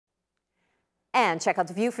And check out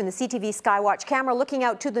the view from the CTV Skywatch camera looking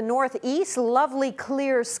out to the northeast. Lovely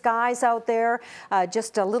clear skies out there.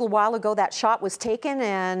 Just a little while ago that shot was taken,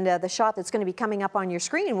 and the shot that's going to be coming up on your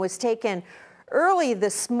screen was taken early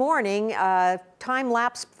this morning.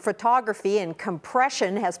 Time-lapse photography and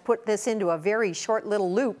compression has put this into a very short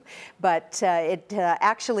little loop, but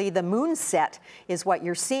actually the moon set is what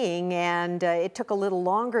you're seeing, and it took a little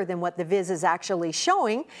longer than what the viz is actually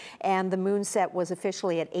showing, and the moon set was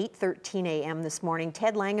officially at 8:13 a.m. this morning.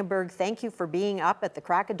 Ted Langenberg, thank you for being up at the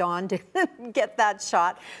crack of dawn to get that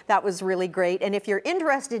shot. That was really great, and if you're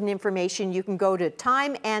interested in information, you can go to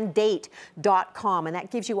timeanddate.com, and that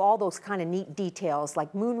gives you all those kind of neat details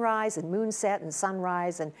like moonrise and moonset and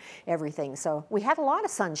sunrise and everything. So we had a lot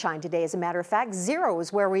of sunshine today, as a matter of fact. 0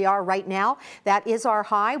 is where we are right now. That is our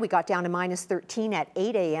high. We got down to -13 at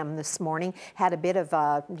 8 a.m. this morning. Had a bit of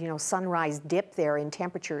a sunrise dip there in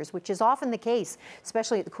temperatures, which is often the case,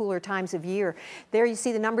 especially at the cooler times of year. There you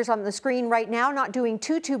see the numbers on the screen right now. Not doing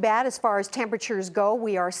too bad as far as temperatures go.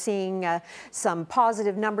 We are seeing some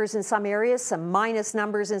positive numbers in some areas, some minus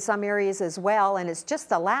numbers in some areas as well, and it's just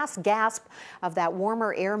the last gasp of that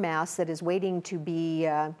warmer air mass that is waiting to be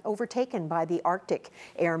overtaken by the Arctic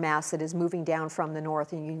air mass that is moving down from the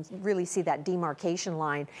north, and you can really see that demarcation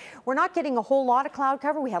line. We're not getting a whole lot of cloud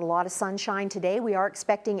cover. We had a lot of sunshine today. We are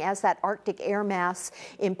expecting, as that Arctic air mass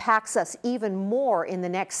impacts us even more in the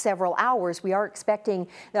next several hours, we are expecting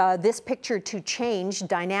this picture to change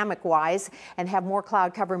dynamic-wise and have more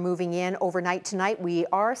cloud cover moving in overnight tonight. We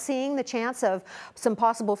are seeing the chance of some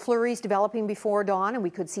possible flurries developing before dawn, and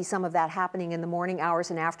we could see some of that happening in the morning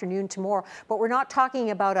hours and afternoon tomorrow. But we're not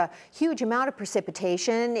talking about a huge amount of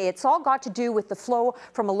precipitation. It's all got to do with the flow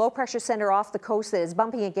from a low pressure center off the coast that is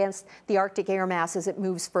bumping against the Arctic air mass as it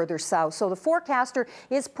moves further south. So the forecaster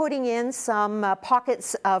is putting in some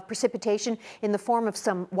pockets of precipitation in the form of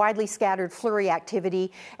some widely scattered flurry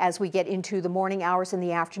activity as we get into the morning hours and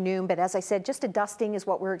the afternoon. But as I said, just a dusting is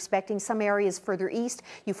what we're expecting. Some areas further east,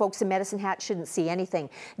 you folks in Medicine Hat shouldn't see anything.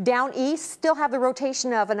 Down east, still have the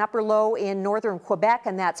rotation of an upper low in northern Quebec,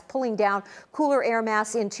 and that's pulling down cooler air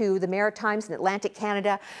mass into the Maritimes and Atlantic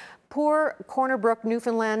Canada. Poor Corner Brook,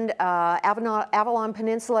 Newfoundland, Avalon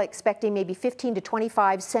Peninsula expecting maybe 15 to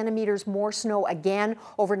 25 centimeters more snow again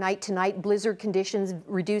overnight tonight. Blizzard conditions,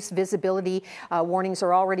 reduced visibility warnings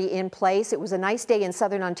are already in place. It was a nice day in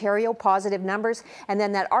southern Ontario, positive numbers. And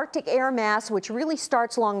then that Arctic air mass, which really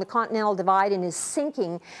starts along the Continental Divide and is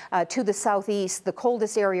sinking to the southeast. The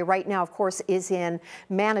coldest area right now, of course, is in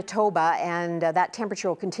Manitoba, and that temperature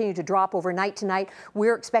will continue to drop overnight tonight.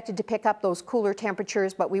 We're expected to pick up those cooler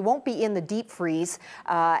temperatures, but we won't be in the deep freeze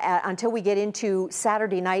until we get into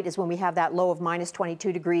Saturday night, is when we have that low of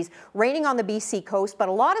 -22 degrees. Raining on the BC coast, but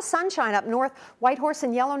a lot of sunshine up north. Whitehorse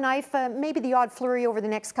and Yellowknife, maybe the odd flurry over the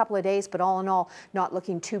next couple of days, but all in all, not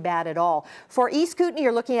looking too bad at all. For East Kootenay,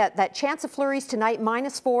 you're looking at that chance of flurries tonight,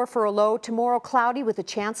 -4 for a low. Tomorrow, cloudy with a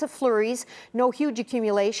chance of flurries. No huge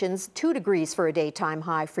accumulations, 2 degrees for a daytime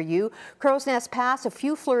high for you. Crow's Nest Pass, a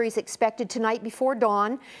few flurries expected tonight before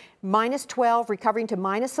dawn. -12, recovering to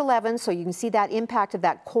 -11, so you can see that impact of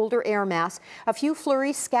that colder air mass. A few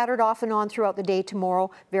flurries scattered off and on throughout the day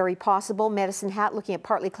tomorrow, very possible. Medicine Hat looking at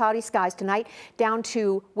partly cloudy skies tonight, down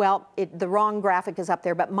to, well, the wrong graphic is up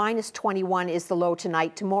there, but -21 is the low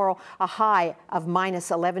tonight. Tomorrow, a high of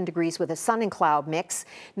 -11 degrees with a sun and cloud mix.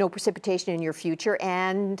 No precipitation in your future.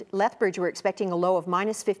 And Lethbridge, we're expecting a low of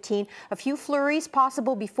 -15. A few flurries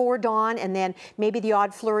possible before dawn, and then maybe the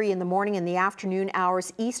odd flurry in the morning and the afternoon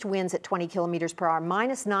hours. East winds at 20 kilometers per hour,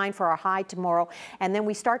 -9 for our high tomorrow. And then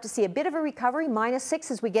we start to see a bit of a recovery,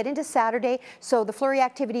 -6 as we get into Saturday. So the flurry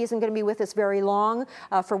activity isn't going to be with us very long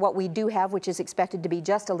for what we do have, which is expected to be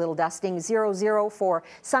just a little dusting. 0 for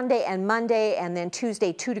Sunday and Monday, and then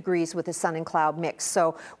Tuesday 2 degrees with a sun and cloud mix.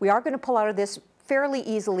 So we are going to pull out of this fairly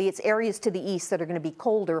easily. It's areas to the east that are going to be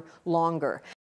colder longer.